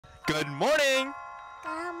Good morning!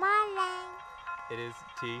 Good morning. It is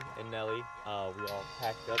T and Nelly. We all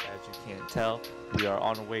packed up, as you can't tell. We are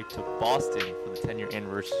on our way to Boston for the 10-year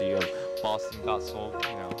anniversary of Boston Got Soul.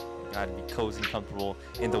 You know, you gotta be cozy and comfortable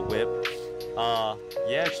in the whip.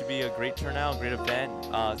 Yeah, it should be a great turnout, great event.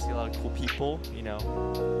 See a lot of cool people, you know.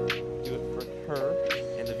 Do it for her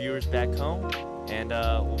and the viewers back home. And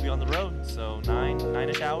we'll be on the road, so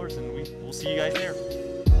nine-ish hours, and we'll see you guys there.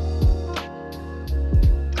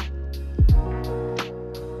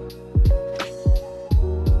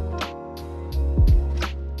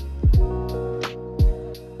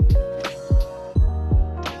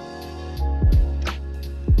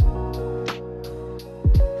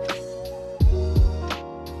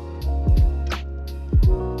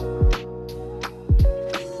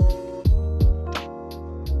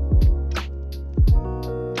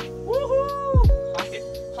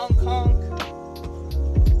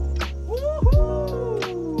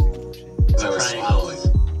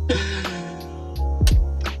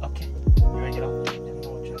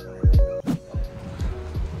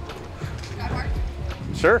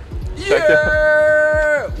 Sure.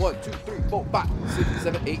 Yeah! 1, 2, 3, 4, 5, 6,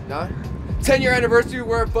 7, 8, 9. 10-year anniversary.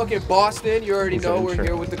 We're in fucking Boston. You already know we're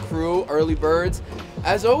here with the crew, early birds.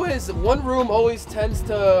 As always, one room always tends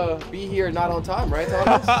to be here not on time, right,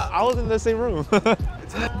 Thomas? I was in the same room.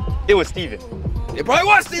 It was Steven. It probably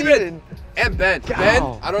was Steven! And Ben. Yow. Ben,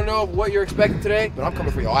 I don't know what you're expecting today, but I'm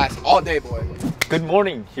coming for your ass all day, boy. Good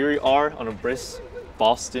morning. Here we are on a brisk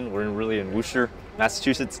Boston. We're really in Worcester,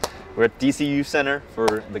 Massachusetts. We're at DCU Center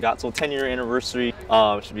for the Got Soul 10-year anniversary.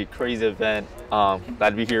 It should be a crazy event. Glad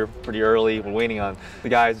to be here pretty early. We're waiting on the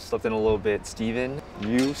guys who slept in a little bit. Steven,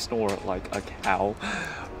 you snore like a cow.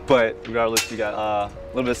 But regardless, we got a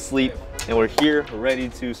little bit of sleep, and we're here. We're ready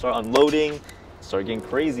to start unloading, start getting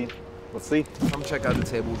crazy. Let's see. Come check out the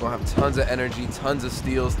table. We're gonna have tons of energy, tons of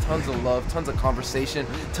steals, tons of love, tons of conversation,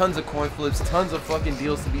 tons of coin flips, tons of fucking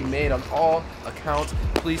deals to be made on all accounts.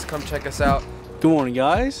 Please come check us out. Good morning,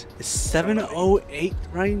 guys. It's 7:08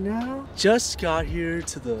 right now. Just got here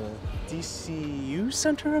to the DCU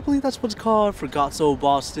Center, I believe that's what it's called, for Got Soul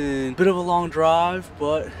Boston. Bit of a long drive,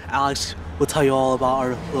 but Alex will tell you all about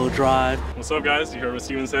our little drive. What's up, guys? You heard what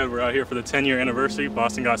Steven said. We're out here for the 10-year anniversary,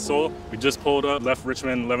 Boston Got Soul. We just pulled up, left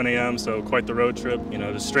Richmond 11 a.m., so quite the road trip. You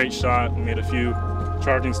know, just straight shot. We made a few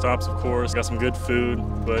charging stops, of course. Got some good food,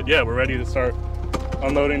 but yeah, we're ready to start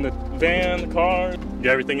unloading the van, the car,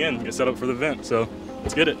 get everything in, get set up for the event. So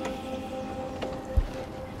let's get it.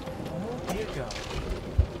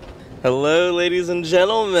 Hello, ladies and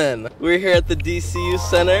gentlemen. We're here at the DCU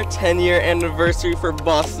Center, 10-year anniversary for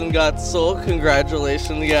Boston Got Soul.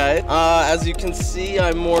 Congratulations, guys. As you can see,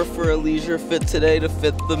 I'm more for a leisure fit today to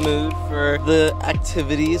fit the mood for the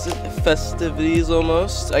activities, festivities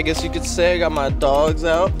almost. I guess you could say I got my dogs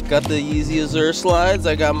out, got the Yeezy Azure slides,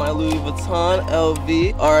 I got my Louis Vuitton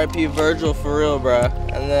LV, RIP Virgil for real, bruh,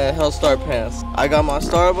 and then Hellstar pants. I got my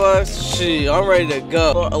Starbucks. Shit, I'm ready to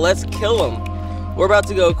go. Let's kill them. We're about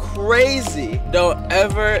to go crazy. Don't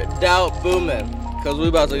ever doubt Boomin', because we're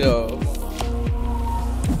about to go.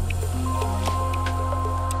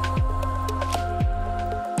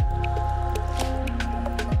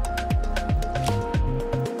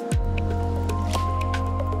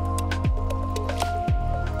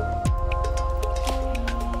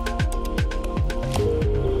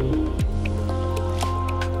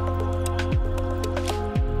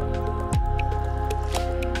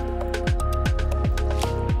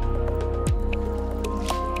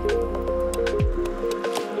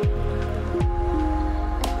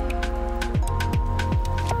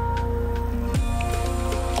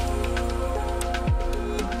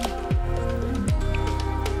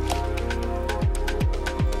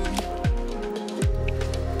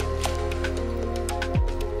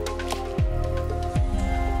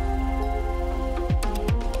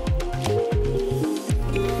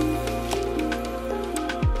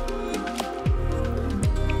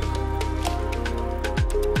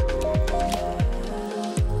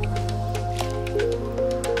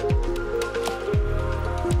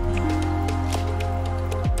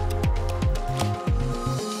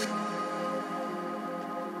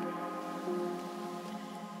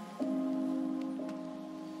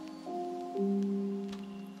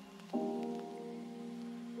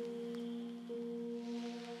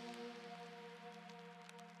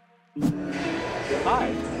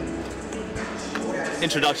 Hi.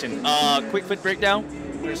 Introduction. Quick fit breakdown.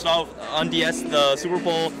 We're gonna start off on DS, the Super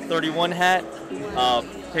Bowl 31 hat.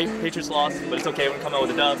 Patriots lost, but it's okay. We're gonna come out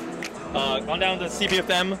with a dub. On down to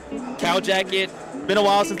CBFM, cow jacket. Been a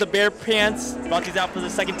while since the bear pants. Brought these out for the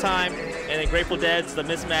second time. And then Grateful Dead's the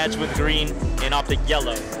mismatch with green and optic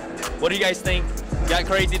yellow. What do you guys think? Got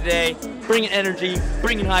crazy today. Bringing energy,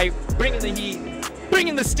 bringing hype, bringing the heat,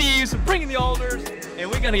 bringing the Steves, bringing the Alders, and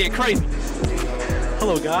we're gonna get crazy.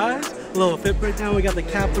 Hello guys, a little fit breakdown. We got the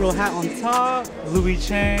Capitol hat on top, Louis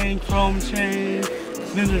chain, chrome chain,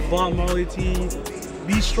 vintage Bob Marley tee,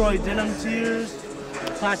 Destroy denim tears,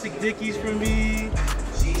 classic Dickies for me,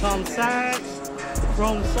 Tom Sachs,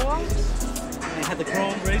 chrome socks, and had the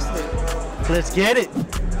chrome bracelet. Let's get it.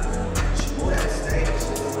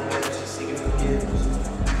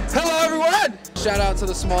 Hello everyone! Shout out to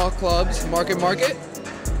the small clubs, Market.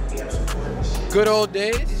 Good old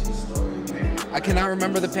days. I cannot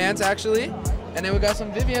remember the pants actually. And then we got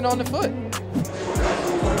some Vivian on the foot.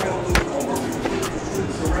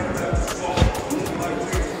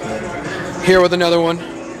 Here with another one.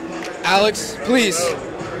 Alex, please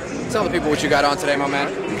tell the people what you got on today, my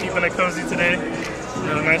man. Keeping it cozy today.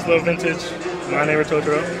 Got a nice little vintage My Neighbor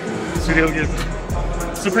Totoro studio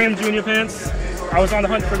gift. Supreme Junior pants. I was on the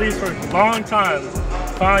hunt for these for a long time.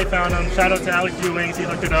 Finally found them. Shout out to Alex Ewings, he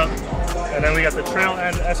hooked it up. And then we got the Trail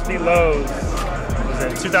End SB Lows. Was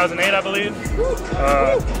it 2008, I believe?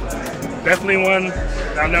 Definitely one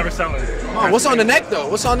that I'm never selling. Oh, what's on the neck though?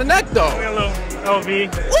 What's on the neck though? A little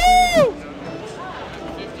LV. Woo!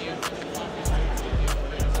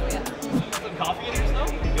 Some coffee in here still?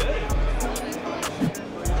 Good.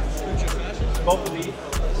 Both of these.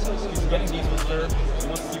 He's getting these with her. He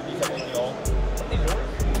wants to keep these up with y'all.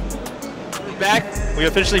 Back. We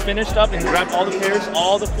officially finished up and grabbed all the pairs,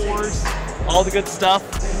 all the fours, all the good stuff.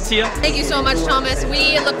 Tia? Thank you so much, Thomas.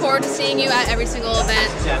 We look forward to seeing you at every single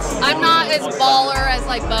event. Yes. I'm not as baller as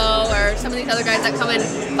like Bo or some of these other guys that come and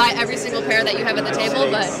buy every single pair that you have at the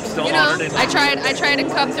table, but you know, I try to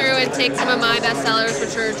come through and take some of my best sellers,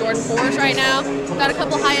 which are Jordan 4s right now. Got a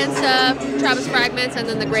couple high-end stuff, Travis Fragments, and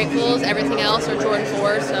then the Gratefuls. Everything else are Jordan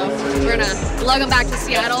 4s, so we're gonna lug them back to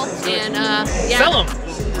Seattle and yeah. Sell them.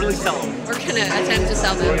 Really sell them. We're gonna attempt to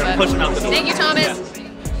sell them. But push them out the door. thank you, Thomas.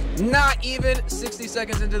 Yeah. Not even 60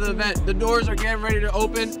 seconds into the event. The doors are getting ready to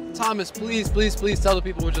open. Thomas, please tell the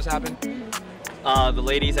people what just happened. The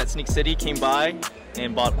ladies at Sneak City came by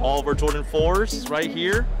and bought all of our Jordan 4s right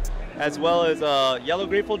here, as well as Yellow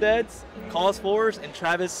Grateful Deads, Cause 4s, and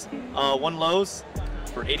Travis 1 Lows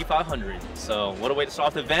for $8,500. So what a way to start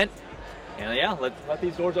off the event. And yeah, let's let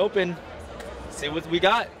these doors open. See what we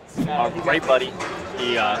got. Our great buddy,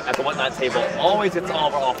 he at the Whatnot table always gets all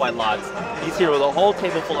of our off-white lots. He's here with a whole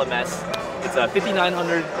table full of mess. It's a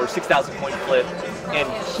 5,900 or 6,000 coin flip, and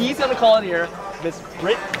he's gonna call in here. Miss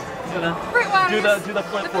Britt is gonna do the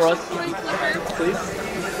flip for us, please.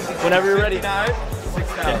 Whenever you're ready.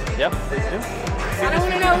 6,000. Yep. Please do. I don't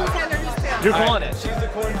want to know who's under who's tail. You're calling it. She's the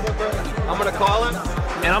coin flipper. I'm gonna call him,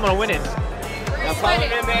 and I'm gonna win it. Now call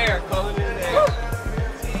him in the air. Call him in the air.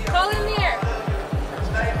 Call in the air.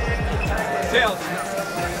 Tails.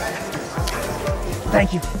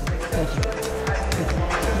 Thank you.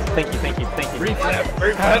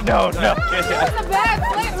 No. That was a bad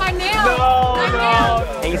flip, my nail. No.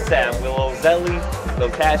 ASAP, Willow Zelly, Lil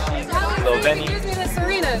Tashi, Lil Benny. Gives me the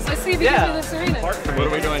Serenas. Let's see if he gives me the Serenas. What are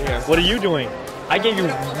we doing here? What are you doing? I gave you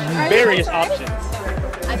various options.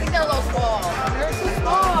 I think they're a little small. They're too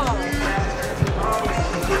small.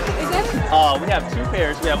 Is it? We have 2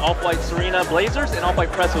 pairs. We have Off-White Serena Blazers and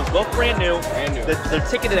Off-White Pressos, both brand new. They're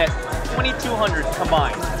ticketed at $2,200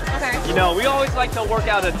 combined. Okay. You know, we always like to work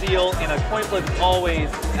out a deal, and a coin flip is always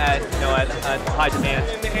at high demand.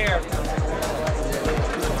 In the air.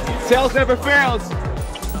 Tails never fails.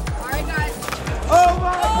 All right, guys. Oh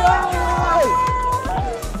my God!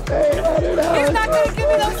 He's not going to give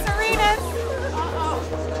me those Serenas.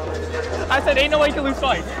 I said, ain't no way you can lose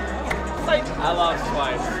twice. I lost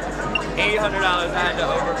twice. $800 I had to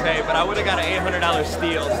overpay, but I would have got an $800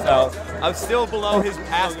 steal, so I'm still below his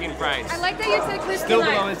asking price. I like that you said Chris Still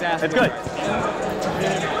below his asking That's good.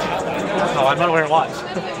 Oh, I'm not wearing a watch.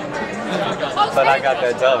 But I got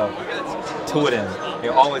that dough. Two of them.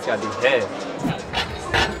 You always got these heads.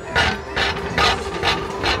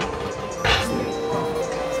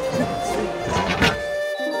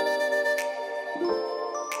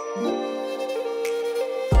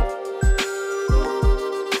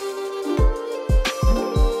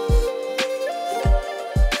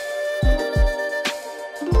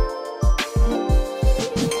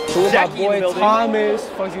 My boy Thomas,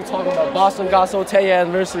 fuck you talking about? Boston got so 10-year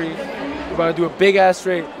anniversary. We're about to do a big ass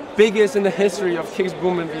straight, biggest in the history of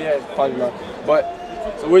Kicksboomin VA. Probably not, but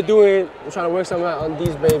so we're trying to work something out on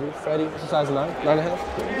these baby. Freddy, what's the size 9?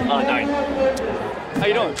 9.5? 9. How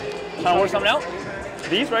you doing? Trying to work something out?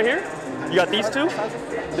 These right here? You got these 2?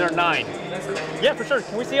 They're 9. Yeah, for sure.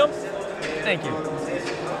 Can we see them? Thank you.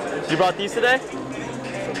 You brought these today?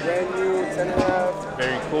 brand new, 10.5.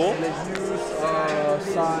 Very cool. And they use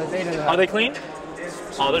size 8.5. Are they clean?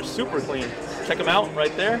 Oh, they're super clean. Check them out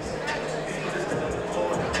right there.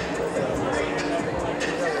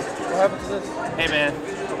 What happened to this? Hey man,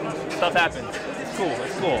 stuff happens. It's cool,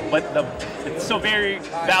 it's cool. But it's so very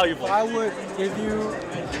valuable. If I would give you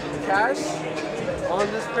cash on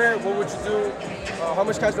this pair, what would you do? How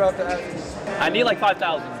much cash do I have to add? I need like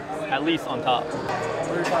 5,000 at least on top. What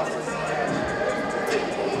are your thoughts?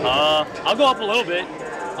 I'll go up a little bit,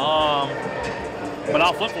 but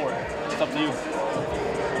I'll flip for it. It's up to you.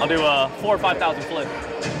 I'll do a 4,000 or 5,000 flip.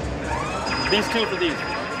 These two for these.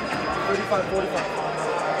 35, 45.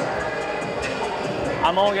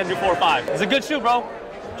 I'm only gonna do 4 or 5. It's a good shoe, bro.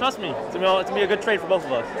 Trust me. It's gonna be a good trade for both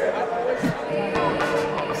of us.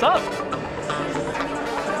 What's up?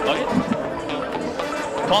 Buggy?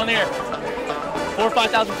 Call in here. 4,000 or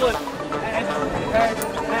 5,000 flip.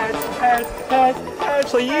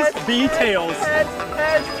 Please be tails.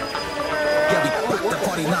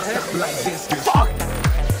 Fuck!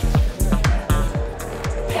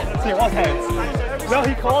 See, what heads? No,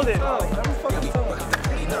 he called it.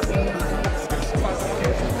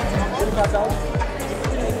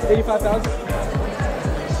 85,000?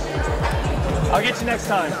 I'll get you next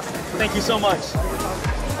time. Thank you so much.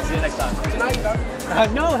 I'll see you next time. Tonight,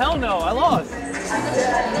 no, hell no. I lost.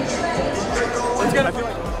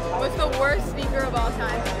 What's the worst sneaker of all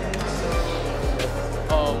time?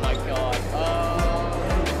 Oh my god.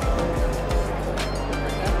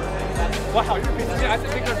 Wow, you're repeating that? I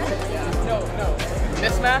think they're no.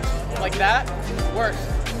 Mismatch like that, worst.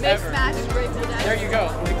 Mismatched Grateful Dead. There you go.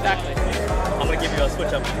 Exactly. I'm gonna give you a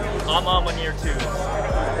switch up. I'm on 1 year too.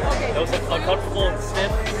 Okay. Those look uncomfortable and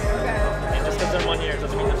stiff. Okay. And just because they're 1 year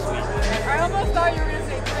doesn't mean they're sweet. I almost thought you were gonna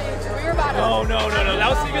say 3 inches. We were about No. That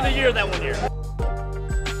was sneaker of the year that 1 year.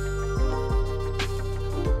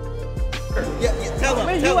 Yeah, tell them.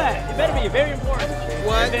 Where you at? It better be very important.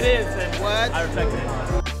 What? If it is, then What? I respect it.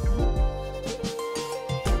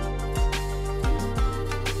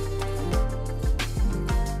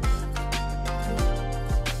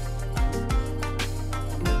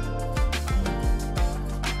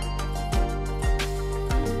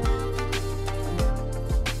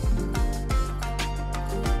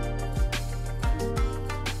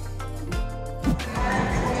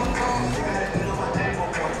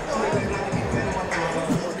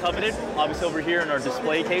 Coveted, obviously over here in our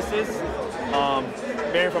display cases.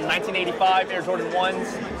 Varying from 1985 Air Jordan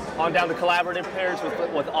 1s on down to collaborative pairs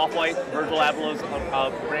with Off-White, Virgil Abloh's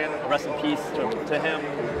brand, rest in peace to him.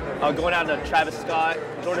 Going down to Travis Scott,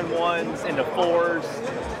 Jordan 1s, into 4s,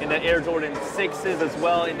 into Air Jordan 6s as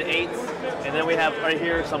well, into 8s. And then we have right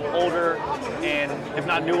here some older and, if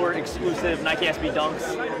not newer, exclusive Nike SB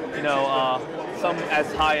Dunks. You know, some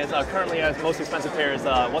as high as, currently as most expensive pair is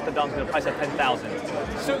What the Dunk's, priced at 10,000.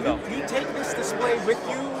 So you take this display with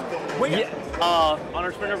you? Where? Yeah, on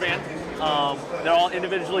our Sprinter van. They're all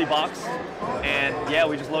individually boxed, and yeah,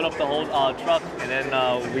 we just load up the whole truck, and then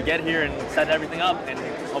we get here and set everything up, and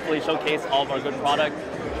hopefully showcase all of our good product,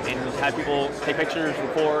 and have people take pictures,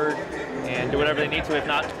 record, and do whatever they need to. If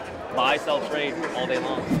not, buy, sell, trade all day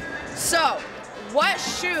long. So, what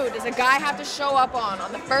shoe does a guy have to show up on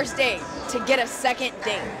the first date to get a second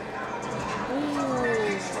date?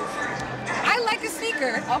 I like a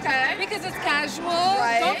sneaker. Okay. Because it's casual.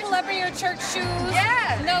 Right. Don't pull up in your church shoes.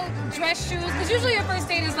 Yeah. No dress shoes. Because usually your first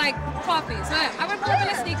date is like coffee. So I would pull up in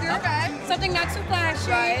a sneaker. Okay. Something not too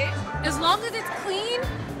flashy. Right. As long as it's clean,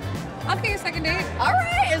 I'll take a second date. All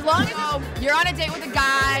right. As long as you're on a date with a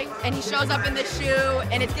guy and he shows up in this shoe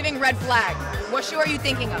and it's giving red flag, what shoe are you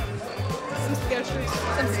thinking of? Some Skechers.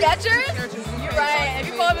 Some Skechers? You're right. If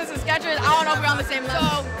you pull up in some Skechers, I don't know if we're on the same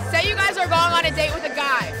level. So, say you guys are going on a date with a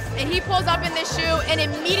guy, and he pulls up in this shoe, and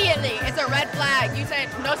immediately it's a red flag. You said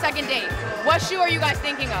no second date. What shoe are you guys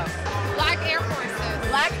thinking of? Black Air Forces.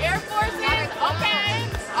 Black Air Forces? Okay.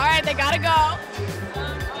 All right, they gotta go.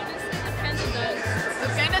 Honestly, the Panda Dunks. The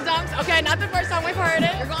Panda Dunks. Okay, not the first time we've heard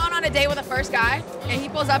it. You're going on a date with a first guy, and he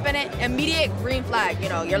pulls up in it, immediate green flag. You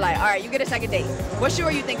know, you're like, all right, you get a second date. What shoe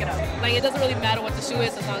are you thinking of? Like, it doesn't really matter what the shoe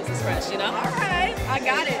is as long as it's fresh, you know? All right, I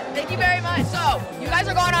got it. Thank you very much. So, you guys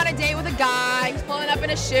are going on a date with a guy, he's pulling up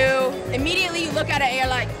in a shoe. Immediately you look at it and you're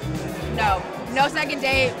like, no second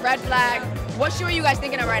date, red flag. What shoe are you guys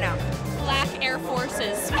thinking of right now? Black Air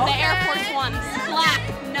Forces. Okay. The Air Force Ones. Black.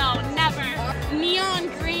 No, never. Neon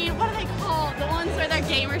green. What are they called? The ones where they're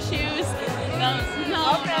gamer shoes. Those.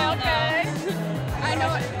 No. Okay.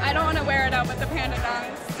 I don't want to wear it out with the Panda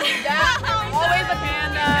Dunks. Yeah, always a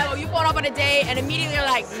Panda. So you pulled up on a date and immediately you're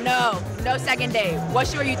like, no second date. What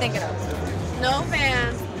shoe are you thinking of? No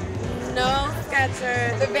fans. No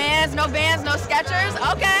Skechers. The Vans, no Skechers?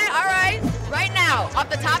 Okay, all right. Right now, off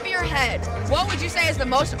the top of your head, what would you say is the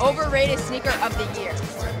most overrated sneaker of the year?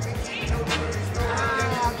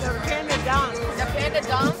 The Panda Dunk. The Panda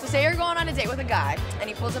Dunk? So say you're going on a date with a guy, and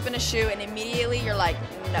he pulls up in a shoe, and immediately you're like,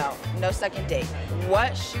 no second date.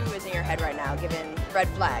 What shoe is in your head right now, given red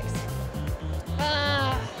flags?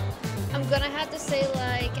 I'm gonna have to say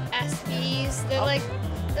like SBs. They're like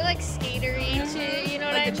skatery too. You know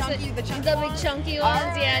what I'm saying? The big chunky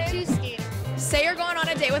ones. Yeah, too skatery. Say you're going on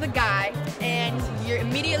a date with a guy, and you're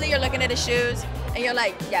looking at his shoes, and you're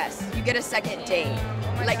like, yes, you get a second date.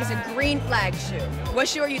 Like it's a green flag shoe. What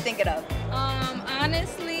shoe are you thinking of?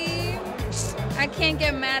 Honestly, I can't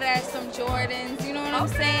get mad at some Jordans. You know what I'm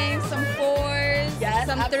saying? Some 4s, yes,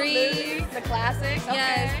 some absolutely. 3s. The classics. Okay.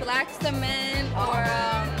 Yes, black cement or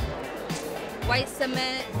white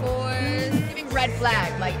cement 4s. Giving red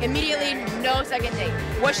flag, like immediately no second date.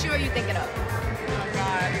 What shoe are you thinking of? Oh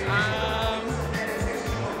God.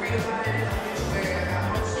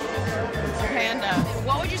 Panda.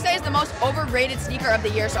 What would you say is the most overrated sneaker of the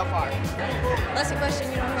year so far? That's a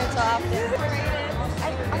question you don't hear too often.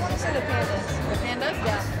 I want to say the Pandas. The Pandas?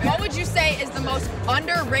 Yeah. What would you say is the most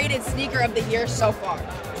underrated sneaker of the year so far?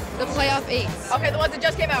 The playoff 8s. Okay, the ones that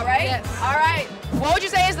just came out, right? Yes. All right. What would you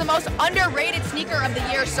say is the most underrated sneaker of the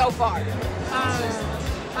year so far?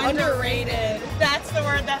 Underrated. That's the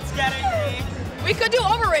word that's getting me. We could do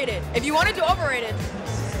overrated. If you want to do overrated.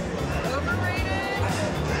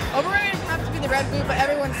 Overrated would have to be the red boot, but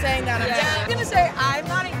everyone's saying that. I'm gonna say I'm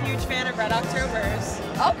not a huge fan of Red Octobers.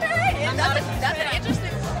 Okay, that's an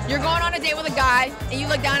interesting. You're going on a date with a guy, and you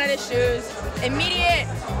look down at his shoes. Immediate,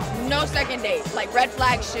 no second date, like red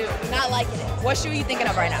flag shoe. Not liking it. What shoe are you thinking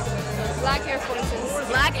of right now? Black Air Forces.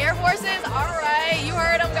 Black Air Forces? All right, you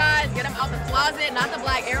heard them, guys. Get them out the closet, not the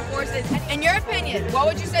black Air Forces. In your opinion, what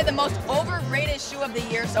would you say the most overrated shoe of the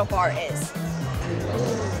year so far is?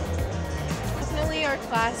 Definitely our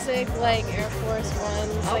classic like Air Force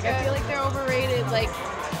ones. Like I feel like they're overrated. Like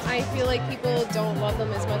I feel like people don't love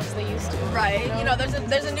them as much as they used to. Right. You know, there's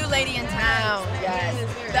a new lady in town. Yes.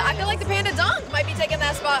 I feel like the Panda Dunk might be taking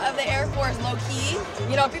that spot of the Air Force low key.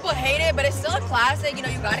 You know, people hate it, but it's still a classic. You know,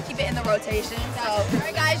 you got to keep it in the rotation. So, all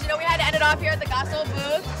right, guys. You know, we had to end it off here at the Gospel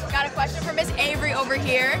booth. Got a question for Miss Avery over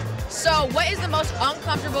here. So, what is the most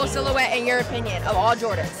uncomfortable silhouette in your opinion of all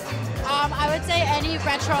Jordans? I would say any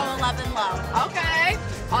retro 11 low. Okay.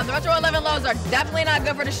 The retro 11 lows are definitely not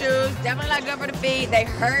good for the shoes, definitely not good for the feet. They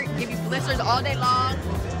hurt, give you blisters all day long.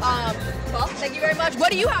 Well, thank you very much.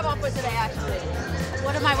 What do you have on for today, actually?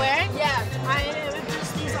 What am I wearing? Yeah. I am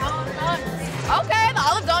just these olive dunks. Okay, the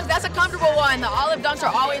olive dunks, that's a comfortable one. The olive dunks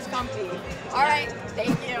are always comfy. All right,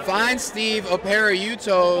 thank you. Find Steve a pair of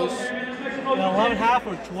U-toes. 11.5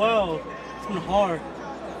 or 12. It's been hard.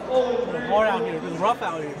 It's been hard out here. It's been rough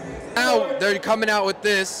out here. Now they're coming out with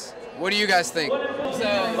this. What do you guys think?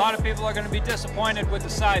 A lot of people are going to be disappointed with the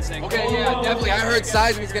sizing. Okay, yeah, definitely. I heard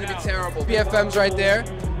sizing is going to be terrible. PFM's right there.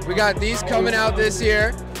 We got these coming out this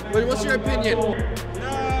year. What's your opinion?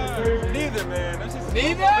 Neither, man.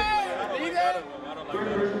 Neither?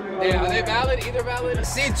 Yeah, are they valid? Either valid? I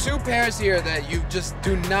see two pairs here that you just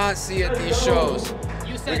do not see at these shows.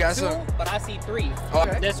 You said two, but I see three.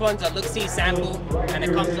 Okay. This one's a look-see sample, and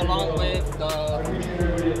it comes along with the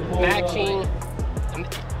matching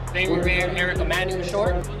very rare Erica Manu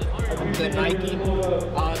short, the Nike.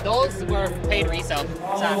 Those were paid resale,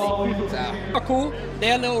 sadly. They're cool.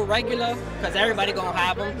 They're a little regular, because everybody gonna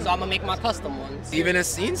have them, so I'm gonna make my custom ones. Steven has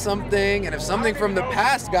seen something, and if something from the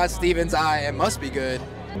past got Steven's eye, it must be good.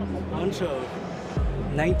 A bunch of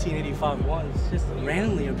 1985 ones just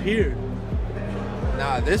randomly appeared.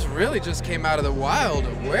 Nah, this really just came out of the wild.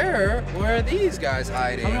 Where are these guys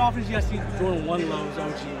hiding? How many offers you guys see Jordan 1 lows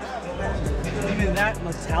OGs? Even that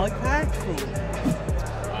metallic pack?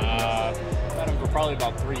 I've had them for probably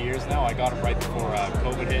about 3 years now. I got them right before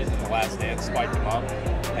COVID hit and the last dance spiked them up.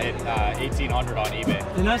 I hit 1,800 on eBay.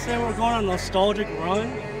 Didn't I say we're going on a nostalgic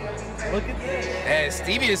run? Look at this. Hey,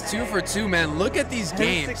 Stevie is 2 for 2, man. Look at these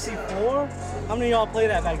games. 64? How many of y'all played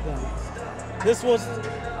that back then? This was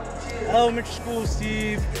elementary school,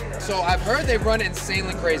 Steve. So I've heard they run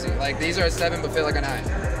insanely crazy. Like these are a 7 but fit like a 9.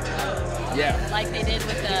 Yeah. Like they did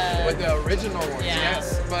with the... With the original ones,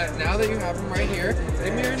 yes. But now that you have them right here,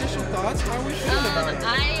 give me your initial thoughts. How are we feeling about it?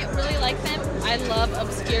 I really like them. I love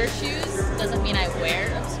obscure shoes. Doesn't mean I wear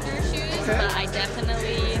obscure shoes, but I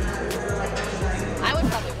definitely... I would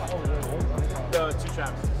probably wear The 2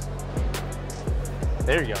 Travis.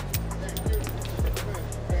 There you go.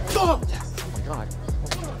 Oh! Yes. Oh my god.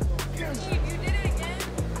 You did it again?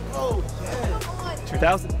 Oh, yeah.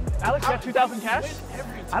 2,000. Alex, you got 2,000 cash?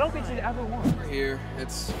 I don't think she's ever won. We're here.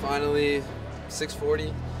 It's finally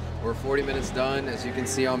 6:40. We're 40 minutes done. As you can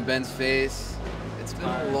see on Ben's face, it's been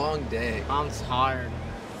a long day. I'm tired.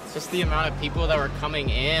 It's just the amount of people that were coming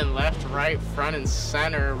in, left, right, front, and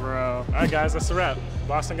center, bro. All right, guys, that's a wrap.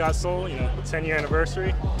 Boston Got Soul, 10-year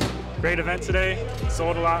anniversary. Great event today.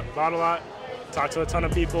 Sold a lot, bought a lot, talked to a ton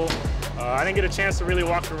of people. I didn't get a chance to really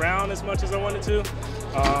walk around as much as I wanted to,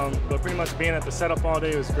 but pretty much being at the setup all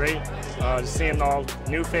day was great. Just seeing all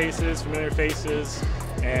new faces, familiar faces,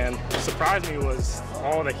 and what surprised me was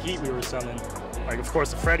all the heat we were selling. Like, of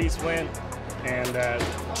course, the Freddy's went, and that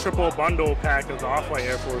triple bundle pack of the Off-White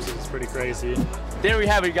Air Forces is pretty crazy. There we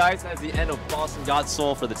have it, guys. That's the end of Boston Got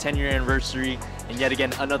Soul for the 10-year anniversary, and yet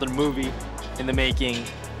again another movie in the making.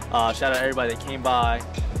 Shout out to everybody that came by,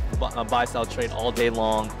 buy, sell, trade all day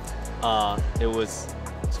long. It was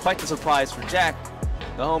quite the surprise for Jack,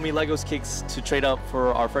 the homie Legos Kicks, to trade up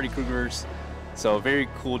for our Freddy Kruegers. So very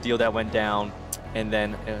cool deal that went down. And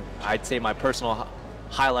then I'd say my personal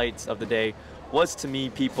highlights of the day was to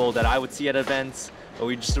meet people that I would see at events, but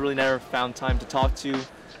we just really never found time to talk to.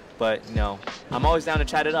 But I'm always down to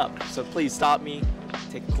chat it up. So please stop me,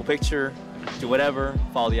 take a cool picture, do whatever,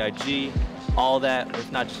 follow the IG, all that, or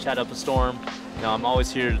if not, just chat up a storm. I'm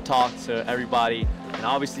always here to talk to everybody, and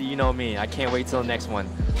obviously you know me, I can't wait till the next one.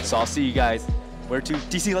 So I'll see you guys. Where to?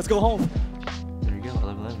 DC, let's go home. There you go,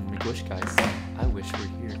 11-11, make a wish, guys. I wish we're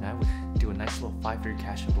here, and I would do a nice little 5-figure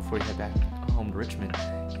cash out before you head back home to Richmond.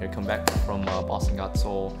 Here, come back from Boston Got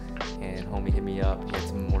Soul, and homie hit me up. He had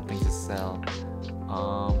some more things to sell.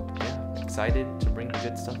 Yeah, excited to bring the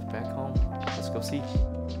good stuff back home. Let's go see.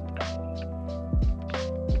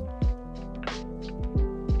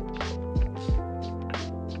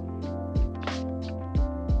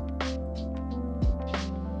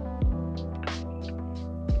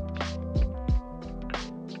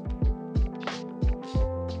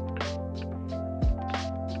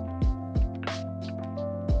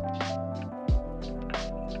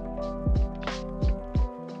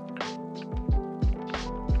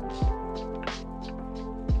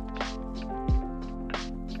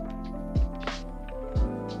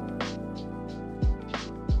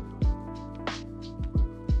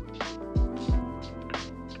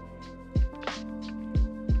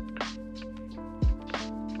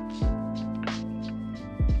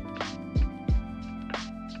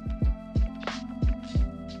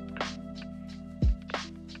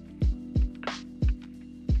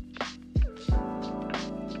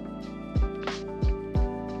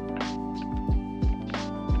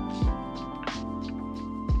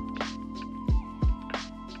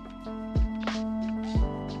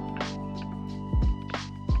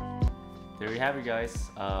 There we have it, guys.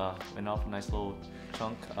 Went off a nice little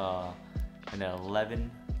chunk, and then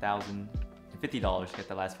 $11,050. Get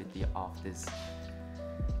the last 50 off this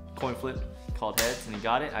coin flip called heads, and he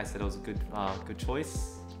got it. I said it was a good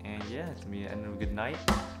choice, and yeah, it's gonna be the end of a good night.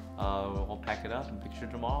 We'll pack it up and picture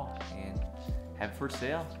tomorrow and have it for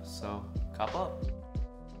sale. So cop up.